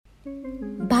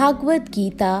Bhagavad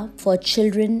Gita for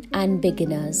Children and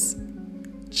Beginners.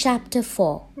 Chapter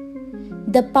 4.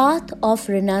 The Path of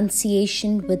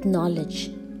Renunciation with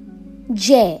Knowledge.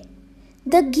 Jai.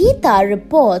 The Gita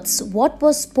reports what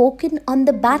was spoken on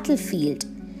the battlefield.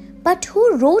 But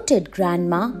who wrote it,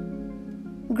 Grandma?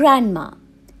 Grandma.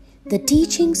 The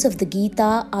teachings of the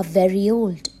Gita are very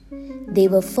old. They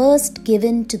were first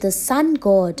given to the Sun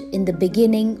God in the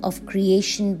beginning of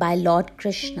creation by Lord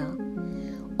Krishna.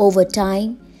 Over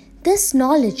time, this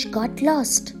knowledge got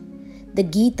lost. The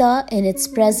Gita in its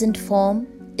present form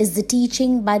is the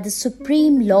teaching by the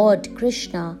Supreme Lord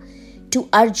Krishna to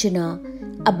Arjuna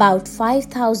about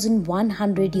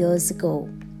 5,100 years ago.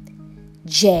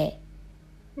 Jai.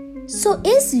 So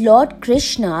is Lord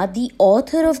Krishna the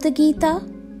author of the Gita?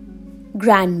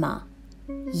 Grandma.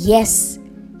 Yes,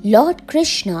 Lord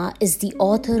Krishna is the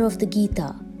author of the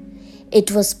Gita.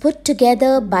 It was put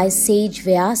together by sage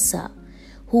Vyasa,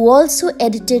 who also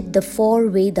edited the 4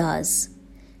 Vedas.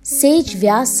 Sage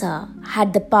Vyasa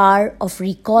had the power of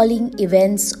recalling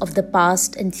events of the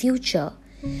past and future,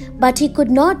 but he could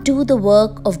not do the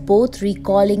work of both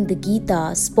recalling the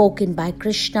Gita spoken by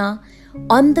Krishna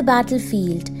on the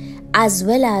battlefield as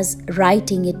well as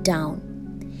writing it down.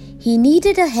 He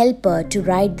needed a helper to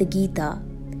write the Gita.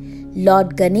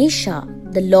 Lord Ganesha,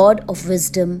 the Lord of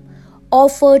Wisdom,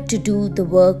 offered to do the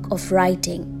work of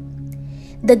writing.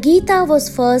 The Gita was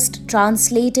first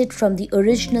translated from the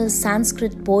original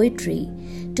Sanskrit poetry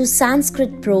to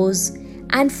Sanskrit prose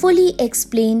and fully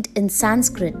explained in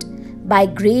Sanskrit by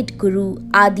great Guru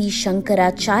Adi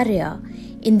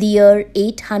Shankaracharya in the year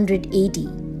 800 AD.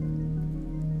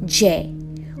 Jai.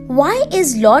 Why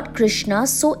is Lord Krishna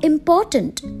so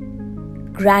important?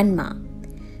 Grandma.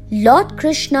 Lord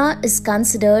Krishna is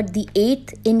considered the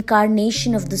 8th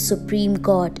incarnation of the Supreme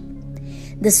God.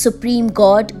 The Supreme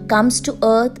God comes to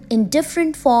earth in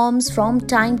different forms from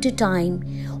time to time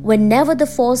whenever the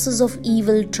forces of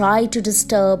evil try to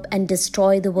disturb and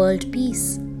destroy the world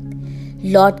peace.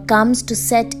 Lord comes to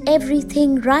set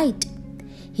everything right.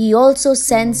 He also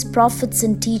sends prophets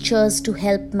and teachers to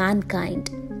help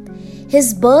mankind.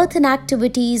 His birth and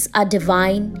activities are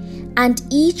divine, and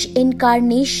each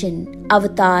incarnation,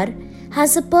 avatar,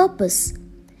 has a purpose.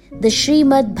 The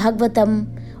Srimad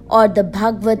Bhagavatam or the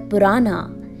Bhagavad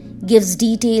Purana gives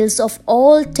details of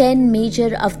all 10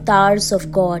 major avatars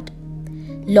of God.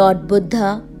 Lord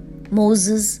Buddha,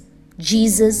 Moses,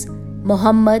 Jesus,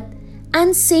 Muhammad,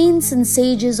 and saints and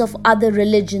sages of other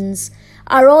religions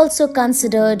are also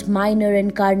considered minor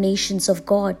incarnations of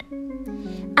God.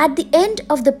 At the end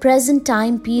of the present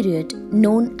time period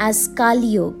known as Kali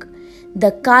Yuga,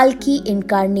 the Kalki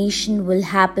incarnation will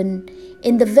happen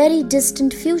in the very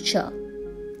distant future.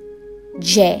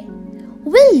 Jai.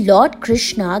 Will Lord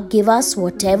Krishna give us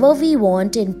whatever we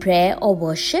want in prayer or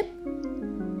worship?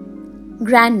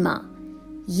 Grandma.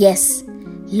 Yes,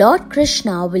 Lord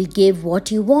Krishna will give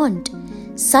what you want,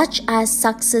 such as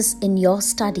success in your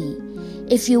study,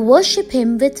 if you worship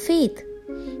Him with faith.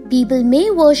 People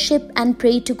may worship and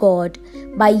pray to God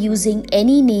by using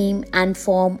any name and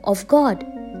form of God.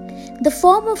 The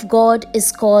form of God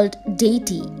is called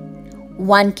deity.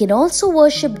 One can also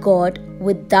worship God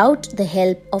without the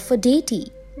help of a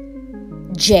deity.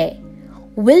 Jai.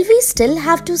 Will we still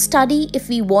have to study if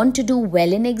we want to do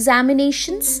well in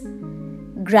examinations?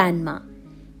 Grandma.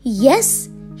 Yes,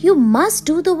 you must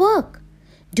do the work.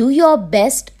 Do your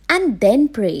best and then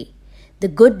pray. The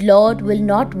good Lord will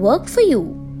not work for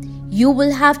you. You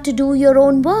will have to do your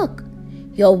own work.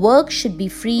 Your work should be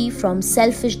free from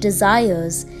selfish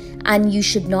desires and you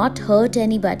should not hurt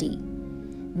anybody.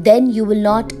 Then you will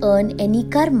not earn any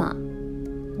karma.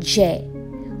 Jai.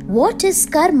 What is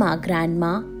karma,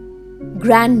 Grandma?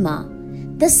 Grandma.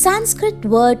 The Sanskrit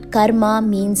word karma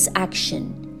means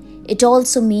action. It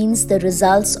also means the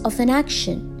results of an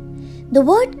action. The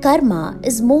word karma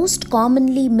is most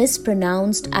commonly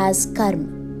mispronounced as karma.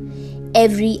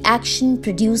 Every action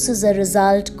produces a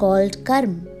result called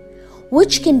karma,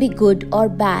 which can be good or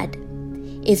bad.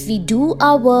 If we do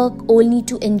our work only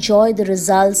to enjoy the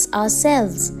results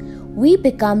ourselves, we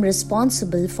become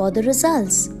responsible for the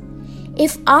results.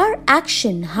 If our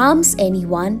action harms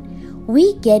anyone,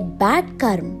 we get bad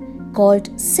karma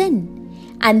called sin,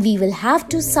 and we will have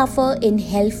to suffer in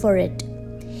hell for it.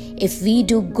 If we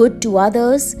do good to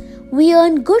others, we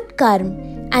earn good karma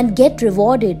and get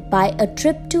rewarded by a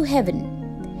trip to heaven.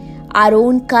 Our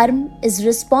own karma is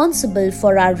responsible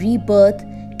for our rebirth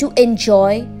to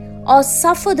enjoy or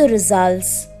suffer the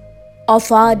results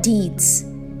of our deeds.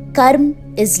 Karma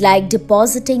is like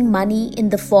depositing money in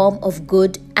the form of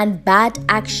good and bad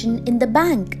action in the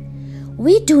bank.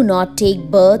 We do not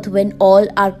take birth when all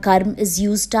our karma is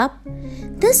used up.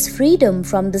 This freedom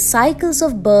from the cycles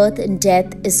of birth and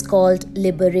death is called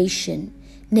liberation,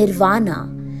 nirvana,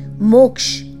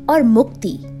 moksha or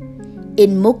mukti.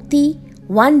 In mukti,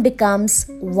 one becomes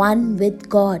one with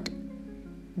God.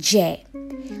 Jai.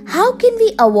 How can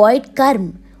we avoid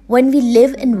karma when we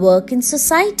live and work in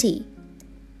society?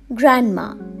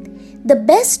 Grandma. The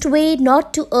best way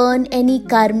not to earn any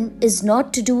karma is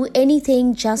not to do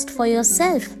anything just for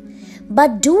yourself,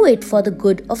 but do it for the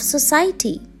good of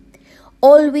society.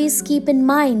 Always keep in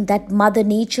mind that Mother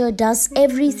Nature does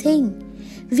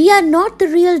everything. We are not the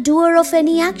real doer of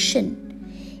any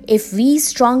action. If we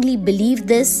strongly believe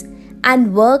this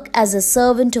and work as a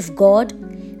servant of God,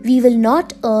 we will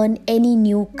not earn any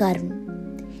new karma.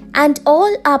 And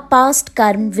all our past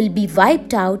karma will be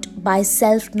wiped out by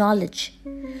self-knowledge.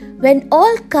 When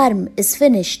all karma is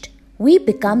finished, we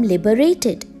become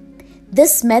liberated.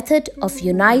 This method of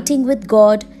uniting with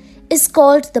God is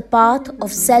called the path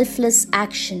of selfless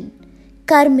action,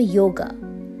 Karma Yoga.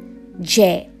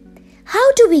 Jai.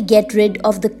 How do we get rid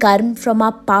of the karma from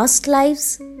our past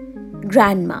lives?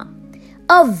 Grandma.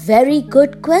 A very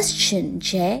good question,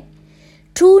 Jai.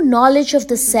 True knowledge of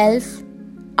the self,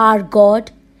 our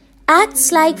God,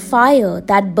 acts like fire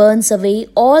that burns away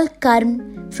all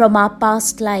karma from our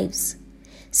past lives.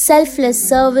 Selfless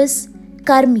service,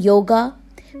 Karma Yoga,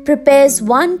 prepares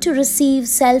one to receive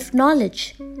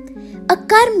self-knowledge. A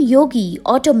Karma Yogi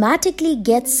automatically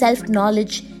gets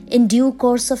self-knowledge in due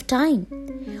course of time.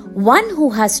 One who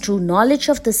has true knowledge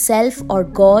of the self or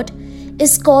God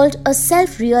is called a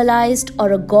self-realized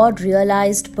or a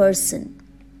God-realized person.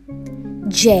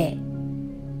 Jai.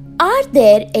 Are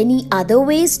there any other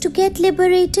ways to get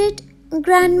liberated,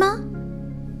 Grandma?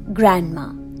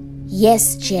 Grandma.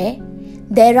 Yes, Jai.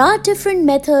 There are different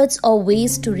methods or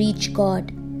ways to reach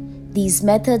God. These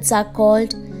methods are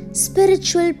called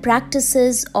spiritual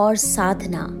practices or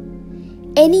sadhana.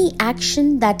 Any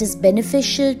action that is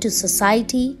beneficial to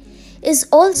society is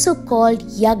also called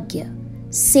yajna,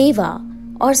 seva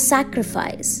or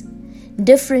sacrifice.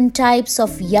 Different types of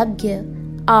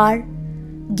yajna are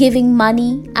giving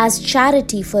money as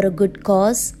charity for a good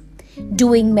cause,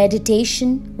 doing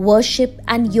meditation, worship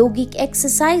and yogic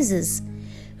exercises,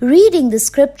 reading the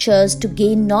scriptures to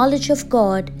gain knowledge of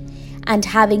God, and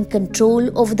having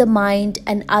control over the mind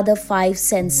and other 5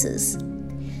 senses.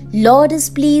 Lord is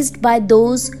pleased by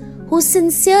those who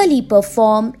sincerely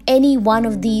perform any one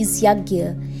of these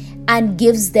yajna and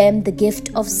gives them the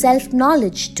gift of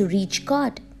self-knowledge to reach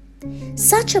God.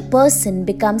 Such a person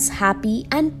becomes happy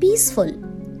and peaceful.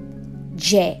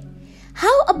 Jai.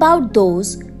 How about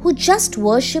those who just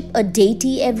worship a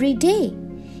deity every day?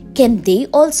 Can they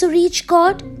also reach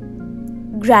God?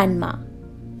 Grandma.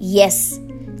 Yes,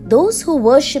 those who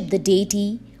worship the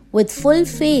deity with full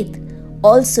faith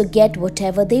also get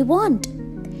whatever they want.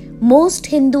 Most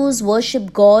Hindus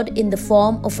worship God in the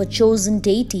form of a chosen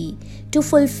deity to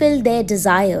fulfill their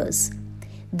desires.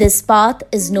 This path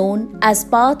is known as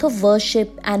path of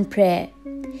worship and prayer.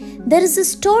 There is a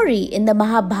story in the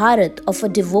Mahabharata of a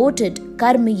devoted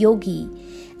Karma Yogi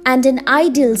and an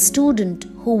ideal student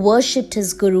who worshipped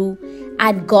his guru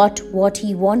and got what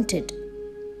he wanted.